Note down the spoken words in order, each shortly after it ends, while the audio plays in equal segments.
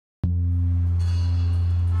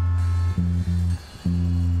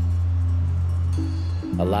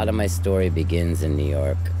A lot of my story begins in New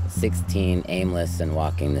York, 16, aimless and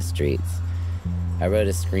walking the streets. I wrote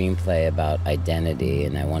a screenplay about identity,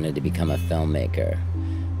 and I wanted to become a filmmaker.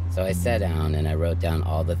 So I sat down and I wrote down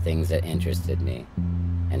all the things that interested me,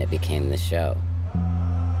 and it became the show.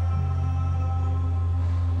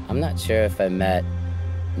 I'm not sure if I met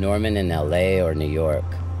Norman in LA or New York.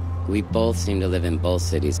 We both seem to live in both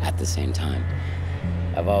cities at the same time.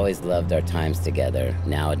 I've always loved our times together,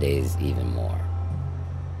 nowadays even more.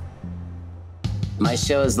 My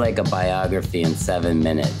show is like a biography in 7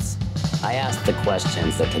 minutes. I ask the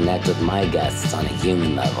questions that connect with my guests on a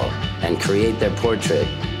human level and create their portrait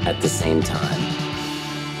at the same time.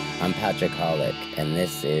 I'm Patrick Hoelck, and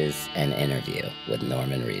this is an interview with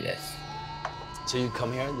Norman Reedus. So you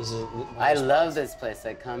come here? This is. I love this place.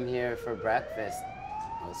 I come here for breakfast.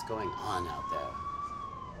 What's going on out there?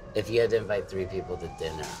 If you had to invite 3 people to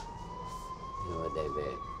dinner, who would they be?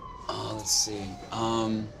 Oh, let's see.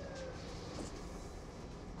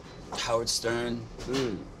 Howard Stern,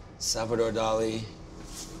 Salvador Dali,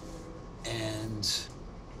 and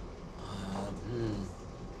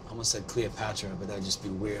I almost said Cleopatra, but that'd just be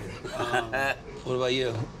weird. What about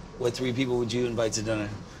you? What 3 people would you invite to dinner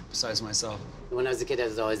besides myself? When I was a kid, I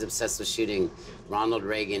was always obsessed with shooting Ronald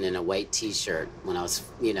Reagan in a white T-shirt. When I was,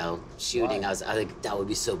 shooting, I think that would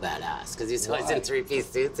be so badass because he's always in 3-piece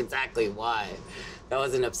suits. Exactly why? That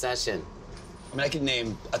was an obsession. I mean, I could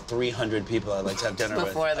name 300 people I'd like to have dinner with.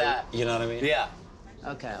 Before that. You know what I mean? Yeah.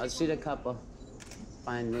 Okay, let's shoot a couple.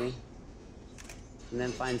 Find me. And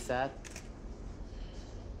then find Seth.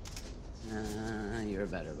 You were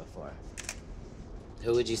better before.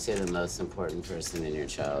 Who would you say the most important person in your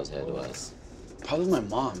childhood was? Probably my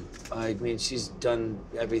mom. I mean, she's done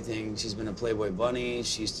everything. She's been a Playboy bunny.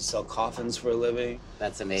 She used to sell coffins for a living.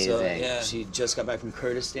 That's amazing. So, yeah, she just got back from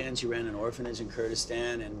Kurdistan. She ran an orphanage in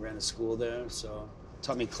Kurdistan and ran a school there. So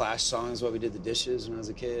taught me Clash songs while we did the dishes when I was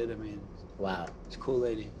a kid. I mean, wow. She's a cool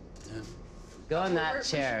lady. Yeah. Go in that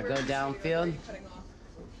chair. Go downfield.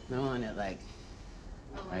 I want it like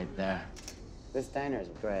right there. This diner is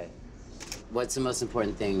great. What's the most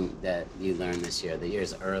important thing that you learned this year? The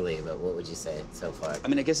year's early, but what would you say so far? I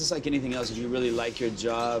mean, I guess it's like anything else. If you really like your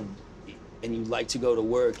job and you like to go to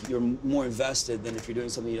work, you're more invested than if you're doing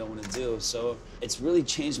something you don't want to do. So it's really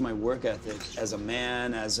changed my work ethic as a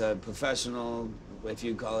man, as a professional, if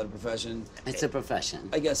you call it a profession. It's a profession.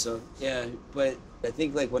 I guess so, yeah. But I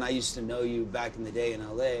think like when I used to know you back in the day in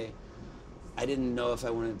LA, I didn't know if I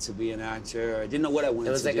wanted to be an actor. I didn't know what I wanted to do.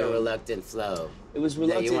 It was like a reluctant flow. It was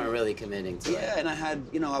reluctant. That you weren't really committing to it. Yeah, and I had,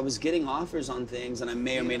 I was getting offers on things, and I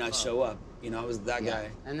may or may not show up. I was that guy.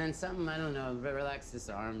 And then something, I don't know, relax this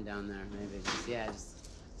arm down there, maybe. Just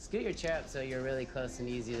scoot your chair up so you're really close and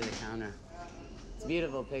easy to the counter. It's a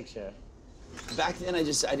beautiful picture. Back then, I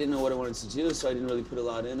didn't know what I wanted to do, so I didn't really put a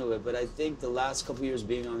lot into it. But I think the last couple years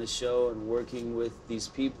being on the show and working with these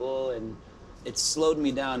people, and it slowed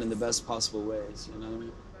me down in the best possible ways, you know what I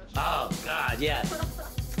mean? Oh, God, yes.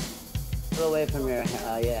 A little away from your,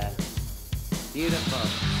 yeah. Beautiful.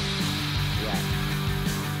 Yeah.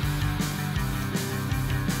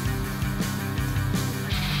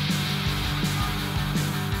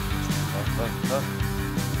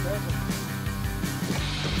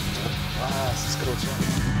 Wow, this is cool shot.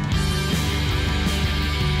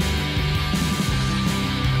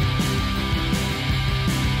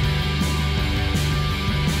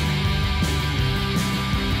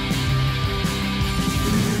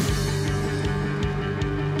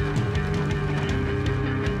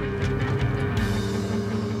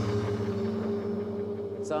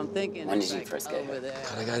 So I'm thinking. When did you first get here?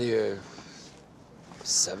 God, I got here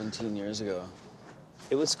 17 years ago.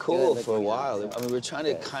 It was cool for a while. I mean, we were trying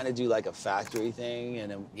to kind of do like a factory thing,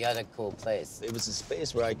 and you had a cool place. It was a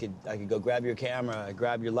space where I could go grab your camera,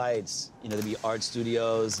 grab your lights. There'd be art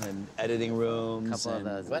studios and editing rooms. Couple of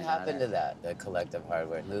those. What happened to that? The collective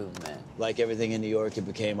hardware movement. Like everything in New York, it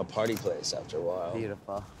became a party place after a while.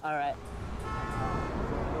 Beautiful. All right.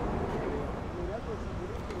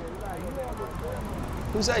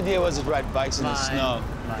 Whose idea was it to ride bikes in the snow?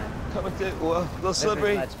 Mine. Come with it, well, a little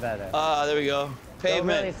slippery. Much better. Ah, there we go.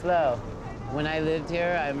 Pavement. Go really slow. When I lived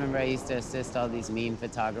here, I remember I used to assist all these mean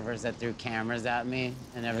photographers that threw cameras at me,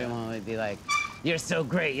 and everyone would be like, "You're so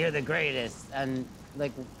great, you're the greatest." And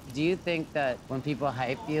like, do you think that when people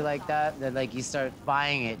hype you like that like you start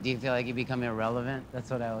buying it? Do you feel like you become irrelevant?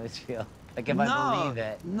 That's what I always feel. Like if I believe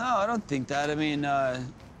it. No, I don't think that. I mean,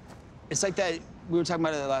 it's like that. We were talking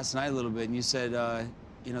about it last night a little bit, and you said,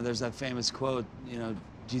 there's that famous quote.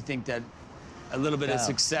 Do you think that a little bit of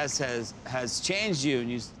success has changed you?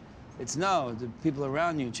 And it's no, the people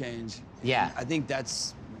around you change. Yeah. And I think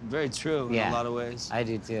that's very true in a lot of ways. I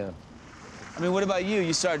do too. I mean, what about you?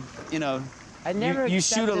 You start, you know, I never you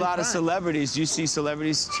shoot a lot of front. celebrities. Do you see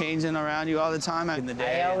celebrities changing around you all the time in the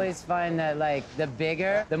day? I always find that, like, the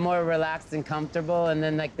bigger, the more relaxed and comfortable, and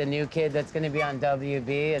then, like, the new kid that's gonna be on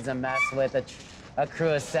WB is a mess with a crew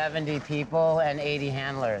of 70 people and 80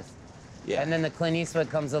 handlers. Yeah. And then the Clint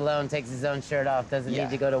Eastwood comes alone, takes his own shirt off, doesn't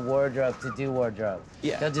need to go to wardrobe to do wardrobe.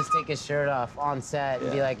 Yeah. He'll just take his shirt off on set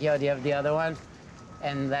and be like, yo, do you have the other one?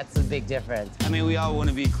 And that's a big difference. I mean, we all want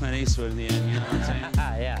to be Clint Eastwood in the end, you know what I'm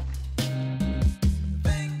saying? Yeah.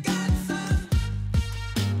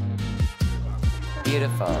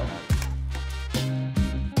 Beautiful.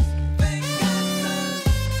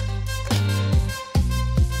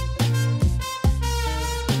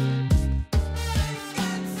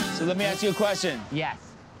 So let me ask you a question. Yes.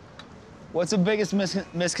 What's the biggest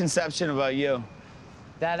misconception about you?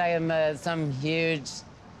 That I am some huge,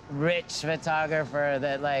 rich photographer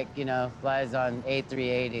that, like, you know, flies on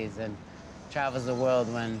A380s and travels the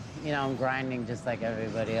world when, you know, I'm grinding just like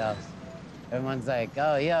everybody else. Everyone's like,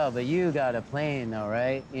 oh, yo, but you got a plane though,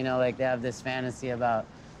 right? You know, like, they have this fantasy about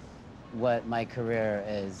what my career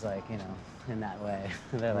is, like, you know, in that way.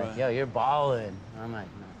 They're like, yo, you're balling. I'm like,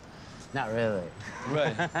 no, not really.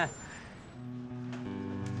 Right.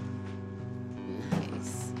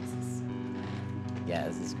 Nice. Yeah,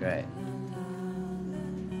 this is great.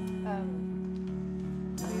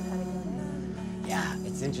 Yeah,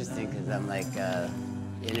 it's interesting because I'm like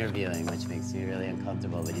interviewing, which makes me really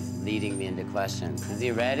uncomfortable, but he's leading me into questions. Is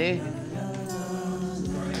he ready?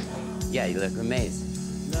 Yeah, you look amazing.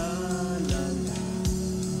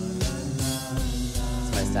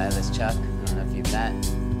 It's my stylist, Chuck. I don't know if you've met.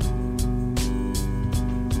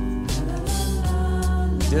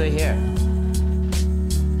 Do it here.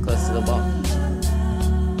 Close to the ball.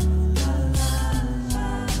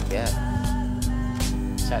 Yeah.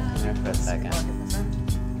 Chuck, come here for a second.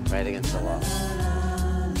 Right against the wall.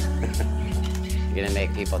 You're gonna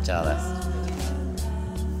make people jealous.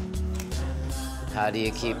 How do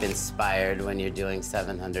you keep inspired when you're doing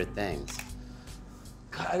 700 things?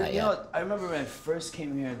 God, you know, I remember when I first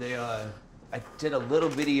came here, I did a little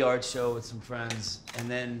bitty art show with some friends, and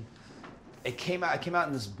then I came out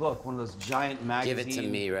in this book, one of those giant magazines. Give it to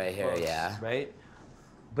me right here, books, yeah. Right?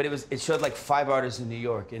 But it showed like 5 artists in New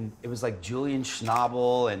York, and it was like Julian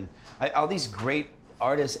Schnabel and all these great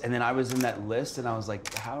artists, and then I was in that list, and I was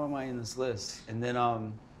like, how am I in this list? And then I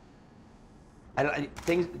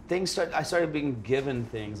started being given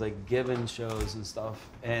things, like given shows and stuff,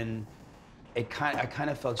 and I kind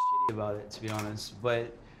of felt shitty about it, to be honest.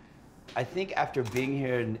 But I think after being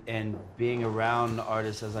here and being around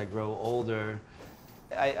artists as I grow older,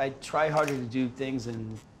 I try harder to do things,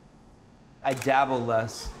 and I dabble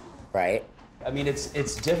less. Right. I mean,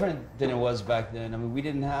 it's different than it was back then. I mean, we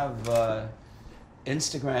didn't have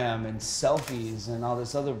Instagram and selfies and all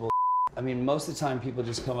this other bull. I mean, most of the time people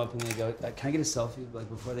just come up and they go, "Can I get a selfie?" Like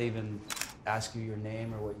before they even ask you your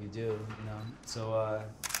name or what you do, you know. So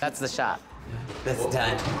that's the shot. That's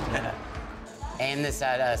done. Aim this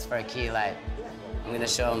at us for a key light. I'm gonna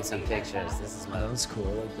show them some pictures. This is my. Oh, that's cool.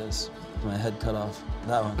 Like this. My head cut off.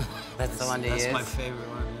 That one. That's the one to use? That's my favorite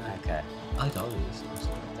one. Yeah. Okay. I like all these.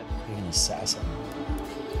 You're an assassin.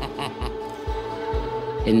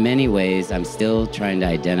 In many ways, I'm still trying to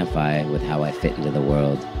identify with how I fit into the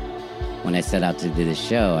world. When I set out to do this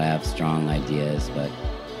show, I have strong ideas, but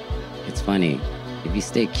it's funny. If you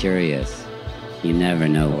stay curious, you never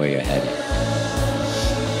know where you're headed.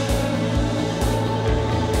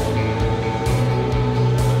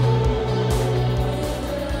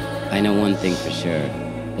 I know one thing for sure.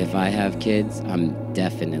 If I have kids, I'm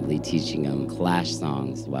definitely teaching them Clash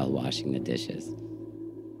songs while washing the dishes.